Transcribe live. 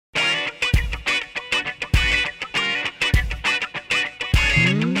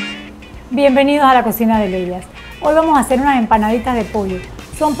Bienvenidos a la cocina de Leyas. Hoy vamos a hacer unas empanaditas de pollo.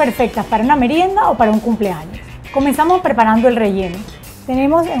 Son perfectas para una merienda o para un cumpleaños. Comenzamos preparando el relleno.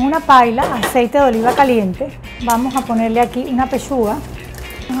 Tenemos en una paila aceite de oliva caliente. Vamos a ponerle aquí una pechuga.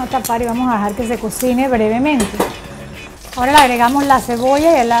 Vamos a tapar y vamos a dejar que se cocine brevemente. Ahora le agregamos la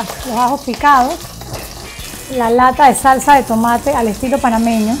cebolla y los ajos picados, la lata de salsa de tomate al estilo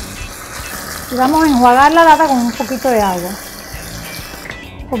panameño y vamos a enjuagar la lata con un poquito de agua.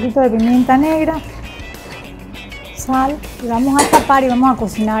 Un poquito de pimienta negra, sal y vamos a tapar y vamos a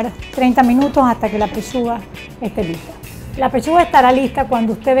cocinar 30 minutos hasta que la pechuga esté lista. La pechuga estará lista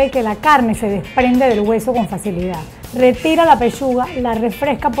cuando usted ve que la carne se desprende del hueso con facilidad. Retira la pechuga, la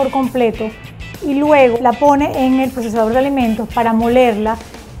refresca por completo y luego la pone en el procesador de alimentos para molerla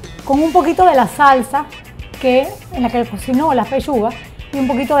con un poquito de la salsa en la que cocinó la pechuga y un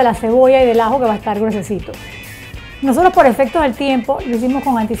poquito de la cebolla y del ajo que va a estar gruesecito. Nosotros por efectos del tiempo lo hicimos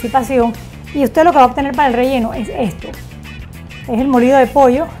con anticipación y usted lo que va a obtener para el relleno es esto. Es el molido de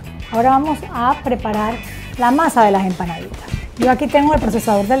pollo. Ahora vamos a preparar la masa de las empanaditas. Yo aquí tengo el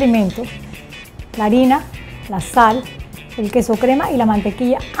procesador de alimentos, la harina, la sal, el queso crema y la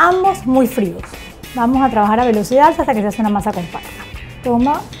mantequilla, ambos muy fríos. Vamos a trabajar a velocidad hasta que se hace una masa compacta.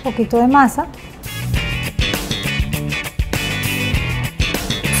 Toma un poquito de masa.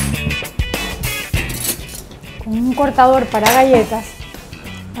 Con un cortador para galletas,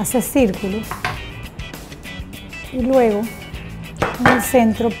 hace círculos y luego en el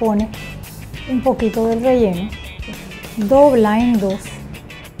centro pone un poquito del relleno, dobla en dos,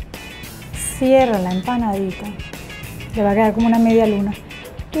 cierra la empanadita, le va a quedar como una media luna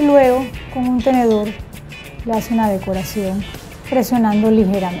y luego con un tenedor le hace una decoración presionando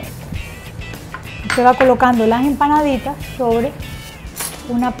ligeramente. Usted va colocando las empanaditas sobre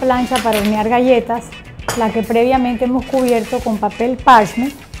una plancha para hornear galletas, la que previamente hemos cubierto con papel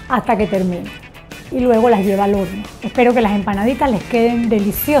parchment hasta que termine y luego las lleva al horno. Espero que las empanaditas les queden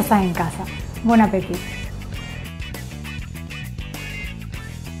deliciosas en casa. Buen apetito.